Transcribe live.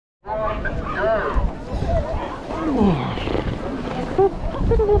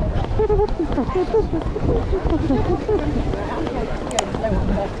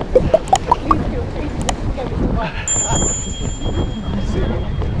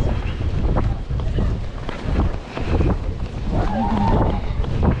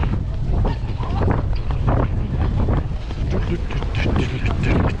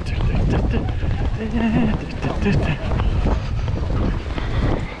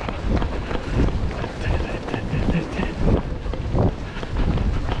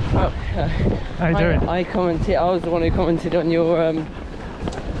How you doing? I was the one who commented on your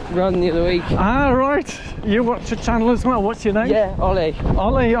run the other week. Ah, right. You watch the channel as well. What's your name? Yeah, Ollie.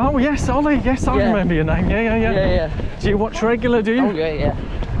 Ollie. Oh yes, Ollie. Yes, I remember your name. Yeah. Do you watch regular? Do you? Oh yeah.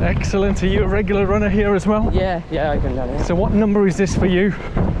 Excellent. Are you a regular runner here as well? Yeah, I can do it. So what number is this for you?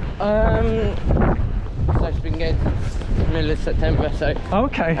 So it's been good since the middle of September, so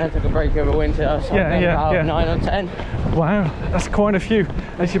okay. I took a break over winter, so about 9 or 10. Wow, that's quite a few.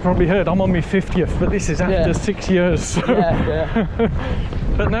 As you probably heard, I'm on my 50th, but this is after 6 years. So. Yeah.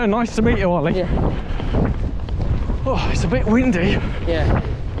 But no, nice to meet you, Ollie. Yeah. Oh, it's a bit windy. Yeah.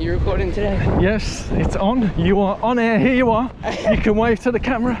 Are you recording today? Yes, it's on. You are on air. Here you are. You can wave to the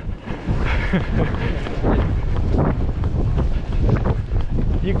camera.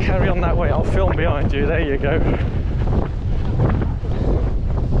 You carry on that way. I'll film behind you. There you go.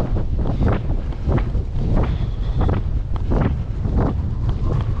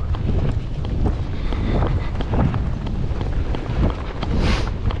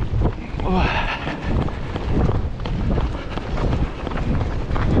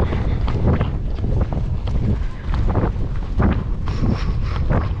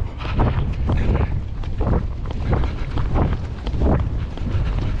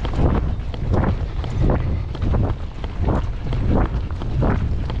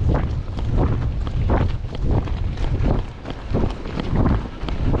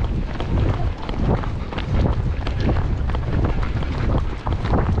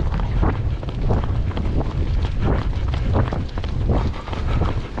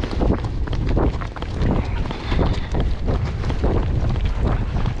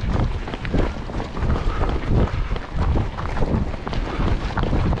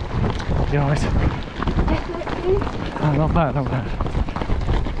 You alright? Oh, not bad, not bad.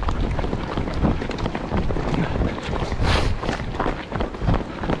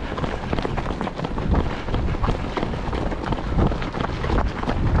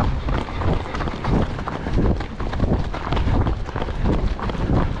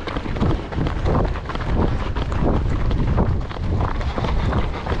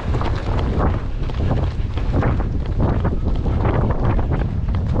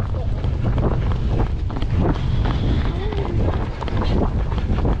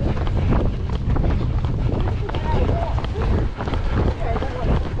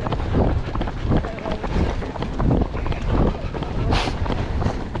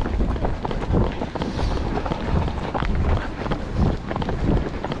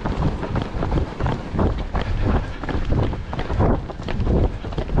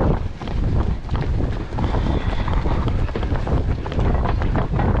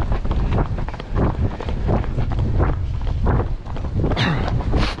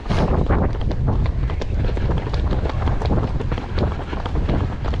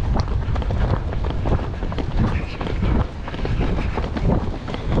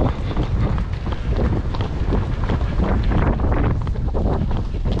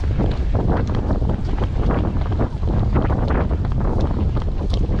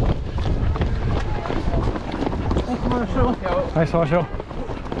 Nice Marshall.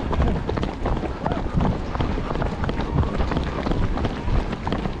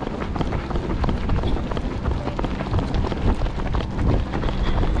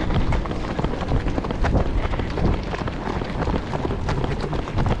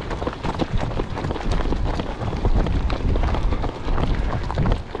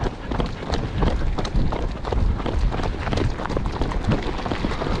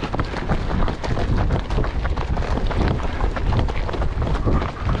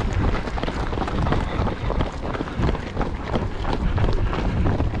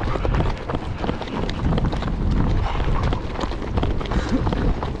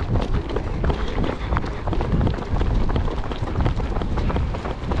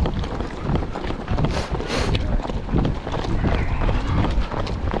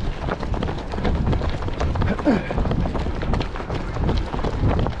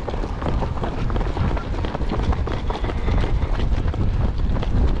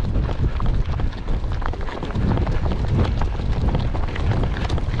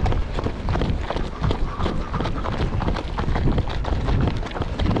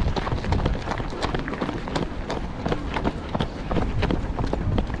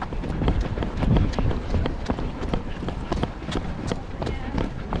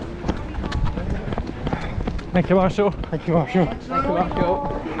 Thank you, Marshall. Thank you, Marshall. Thank you,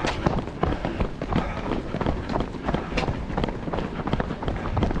 Marshall.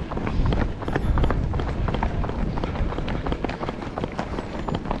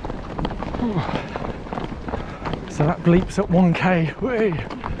 So that bleeps at 1k.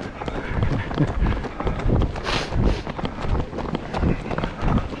 Whee!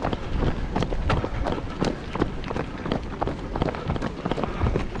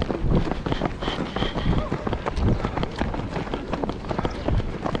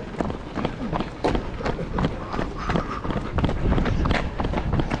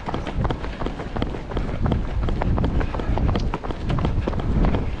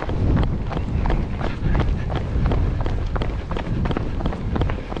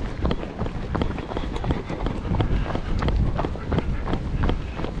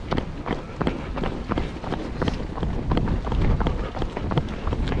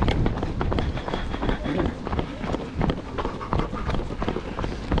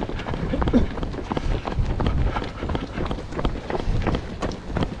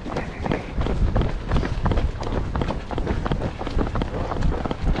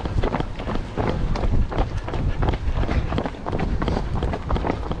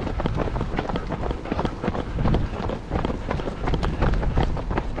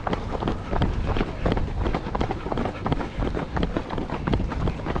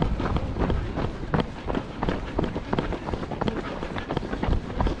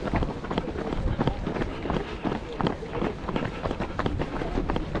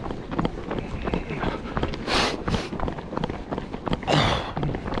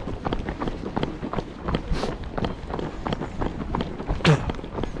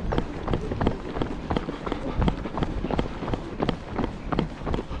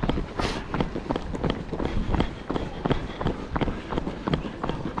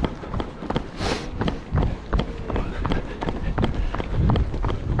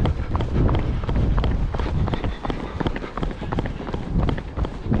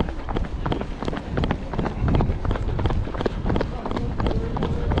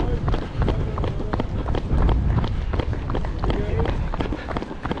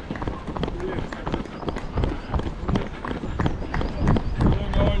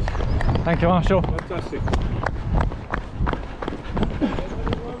 Thank you, Marshall. Fantastic.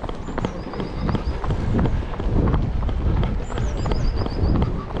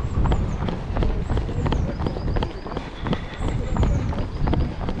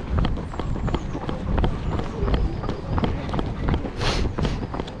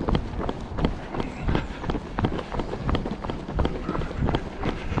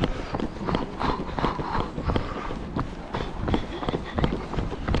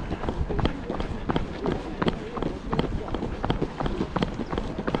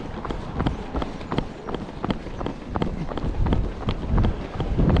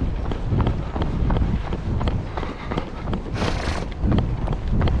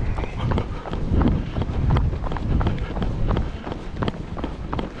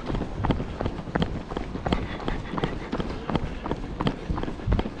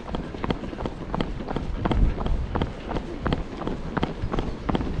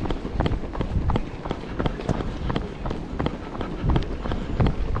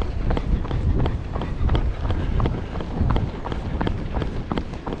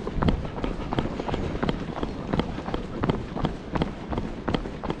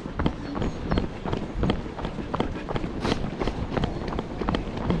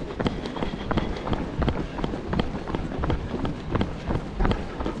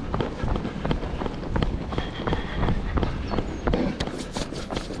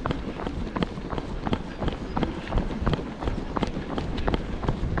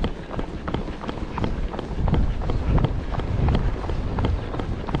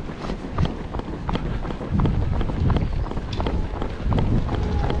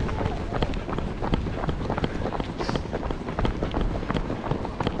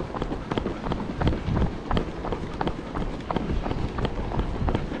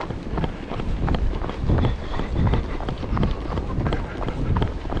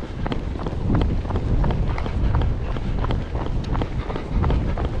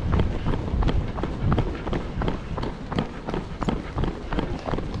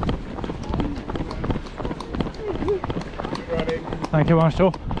 Thank you,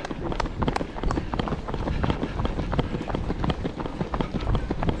 Marshall.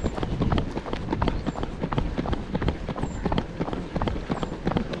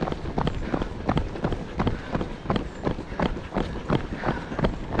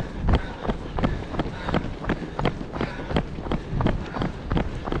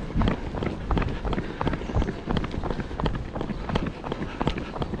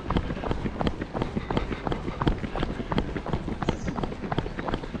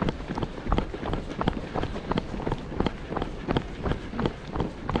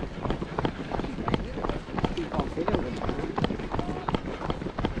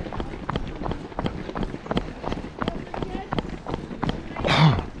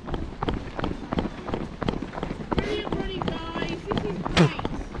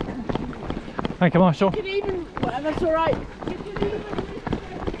 Thank you, Marshall. You can even, well, that's all right.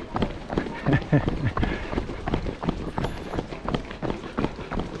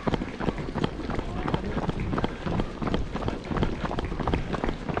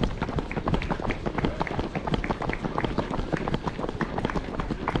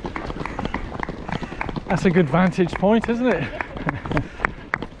 That's a good vantage point, isn't it?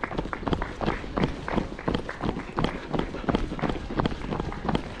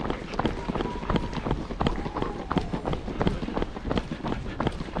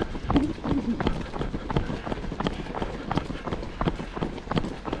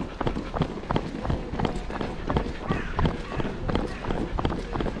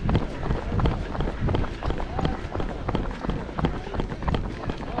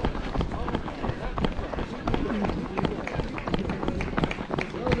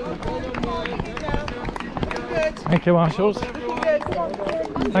 Thank you, Marshals.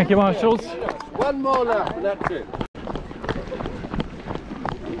 Thank you, Marshals. One more lap and that's it.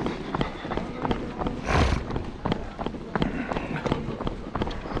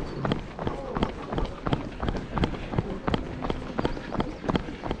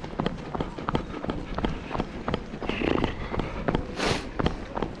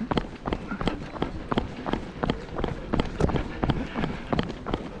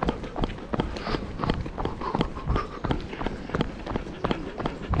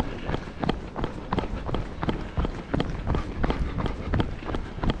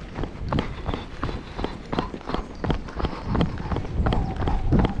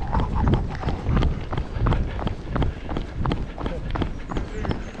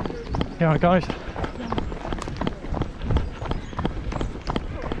 Yeah, guys.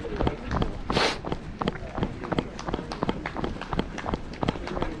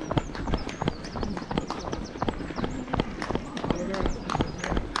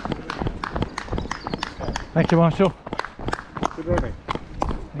 Thank you, Marshall. Good running.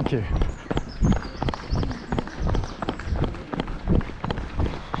 Thank you.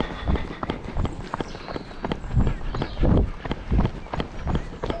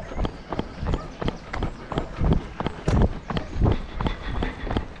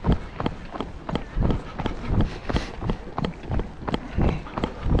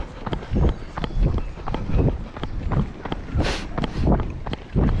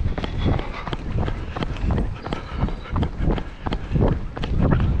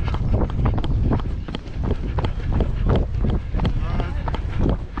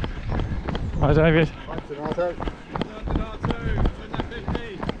 Hi, David.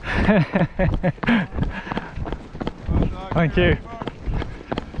 Thank you.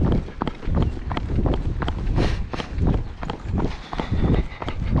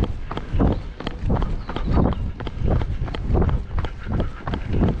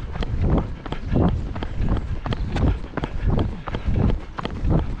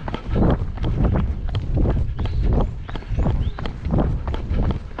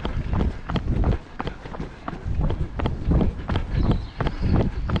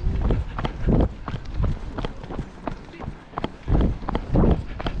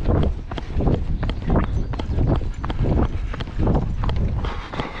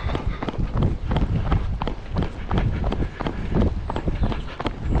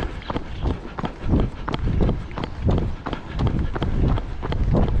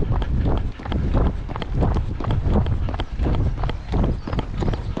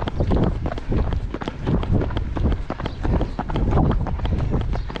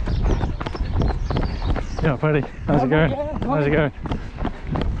 Yeah, buddy. How's it going? How's it going?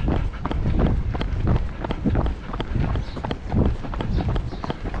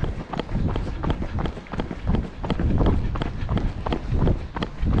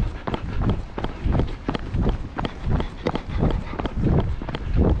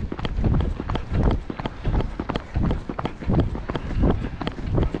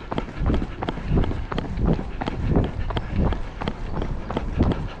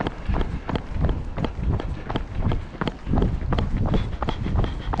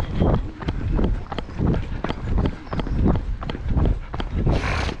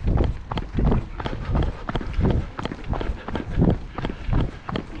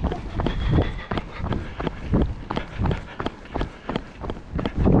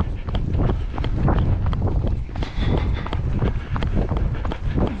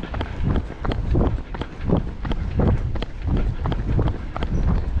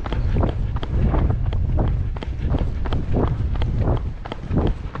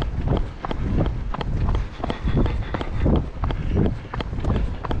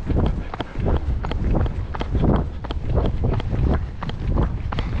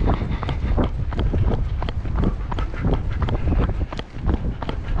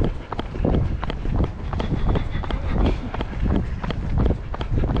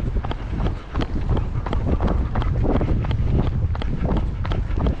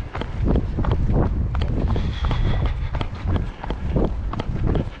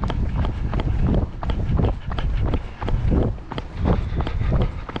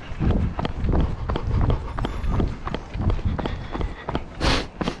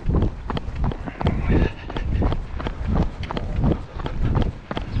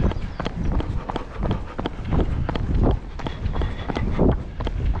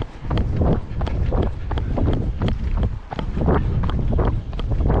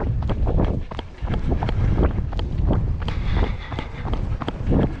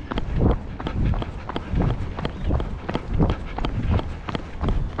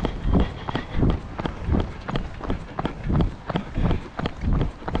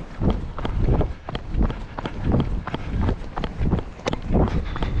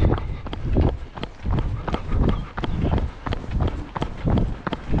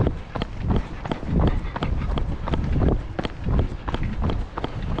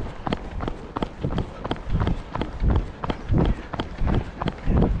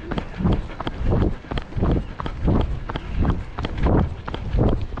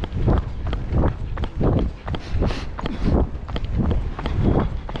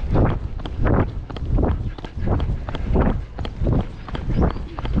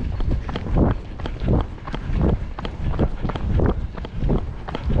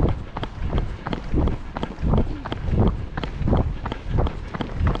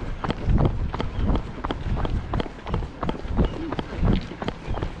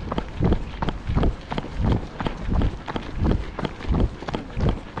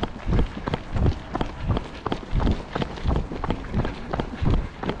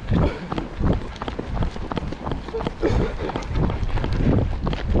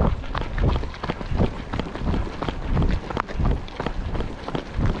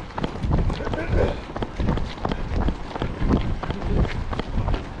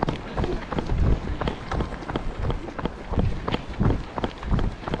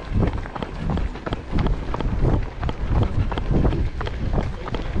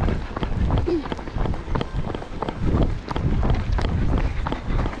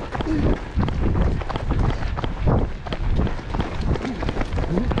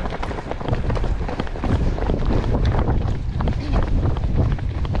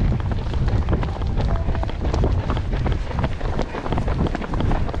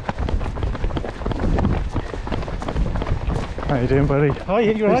 How you doing, buddy? Hi,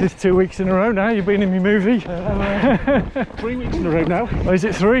 you're right. This is 2 weeks in a row now. You've been in my movie. 3 weeks in a row now. Oh, is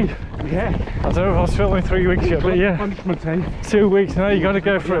it 3? Yeah. I don't know if I was filming 3 weeks yet, but yeah. Punishment, eh? 2 weeks now, you got to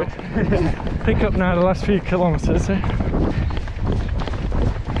go for it. Pick up now the last few kilometres. Eh?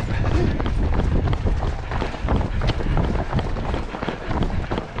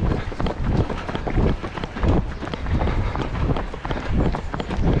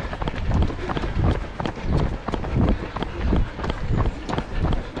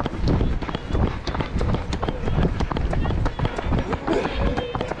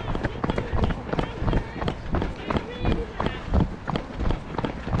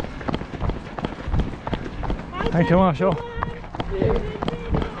 Thank you, Marshall.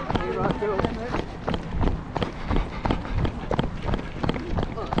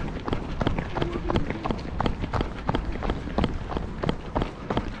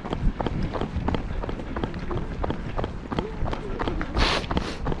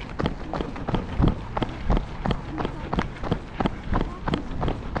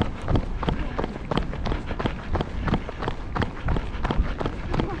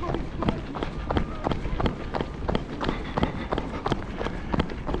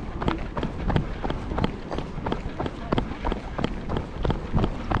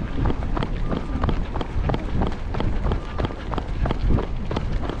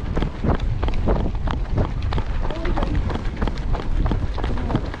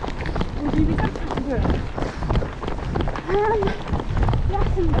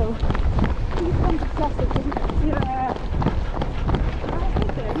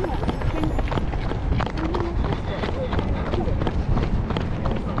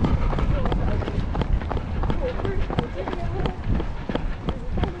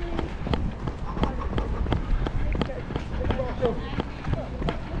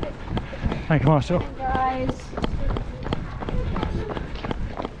 Thank you, Marshall. Guys.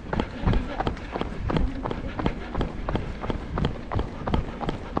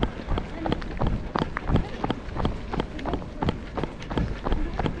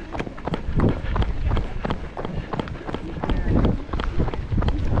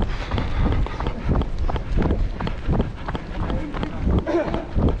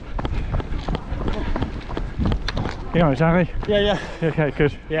 You alright, Danny? Yeah. Okay,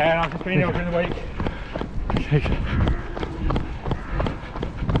 good. Yeah, I've just been over in the week. Okay, good.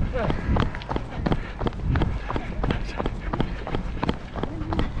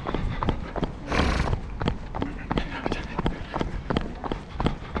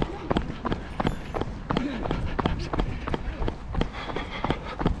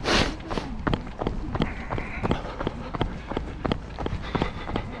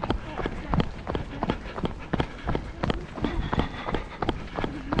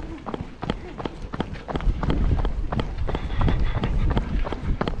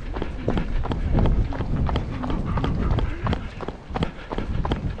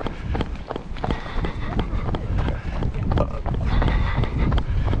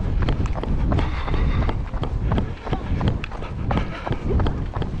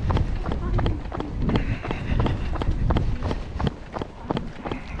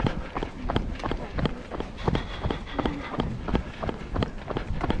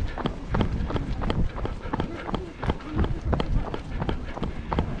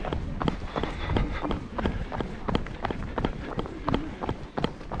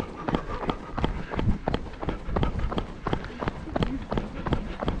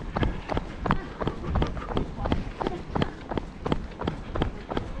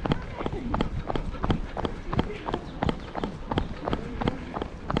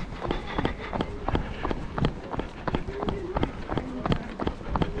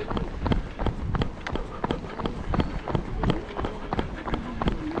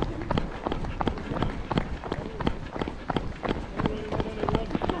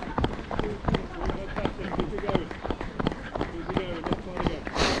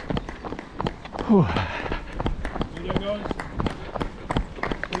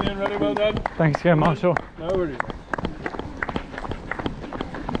 Ready, well done. Thanks again, Marshall. No worries.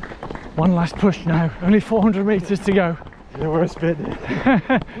 One last push now. Only 400 metres to go. The worst bit.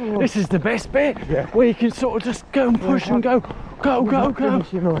 This is the best bit, yeah. Where you can sort of just go and push and go.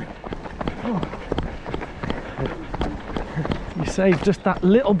 You save just that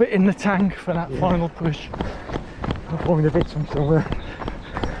little bit in the tank for that final push. I'll find a bit from somewhere.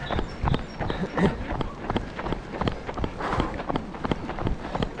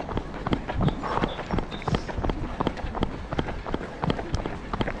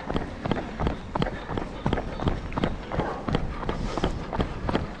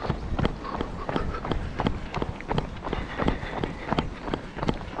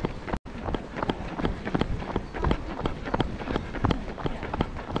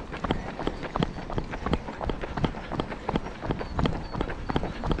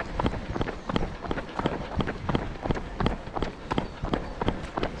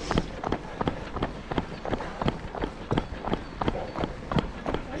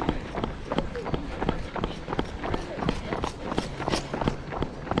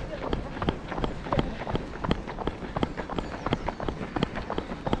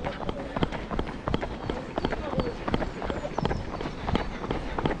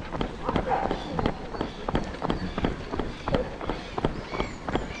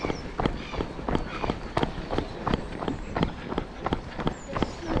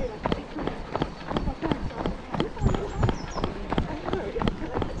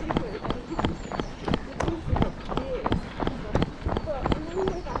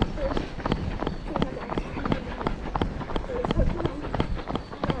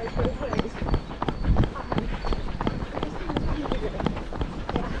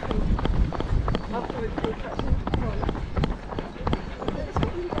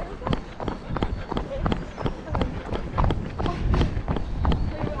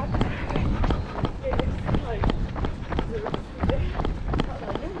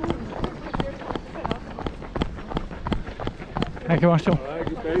 Thank you, Marshall. Alright,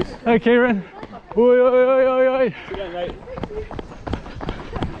 good pace. Hey, Kieran. Oi, oi, oi, oi, oi. See you then, mate.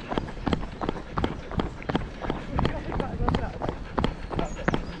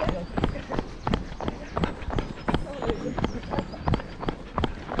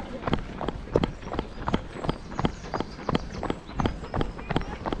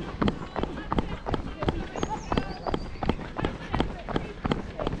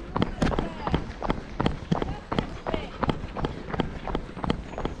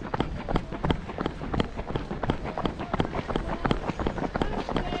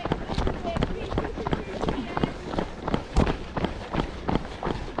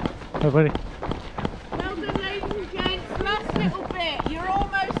 Hey, buddy. Well done, ladies and gents. Last little bit. You're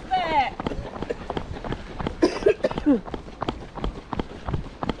almost there.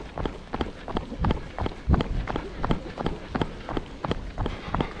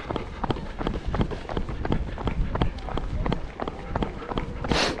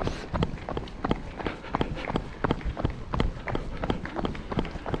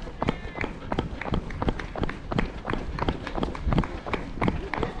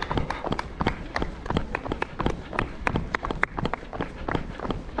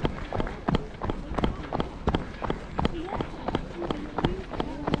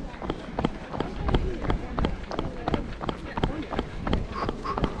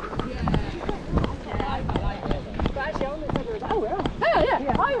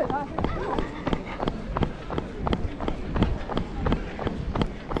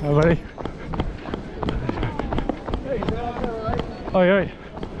 Hey, buddy. Oi, oi.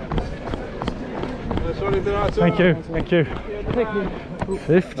 Sorry, Thank you, thank you.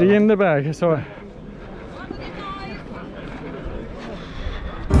 50 in the bag, it's alright.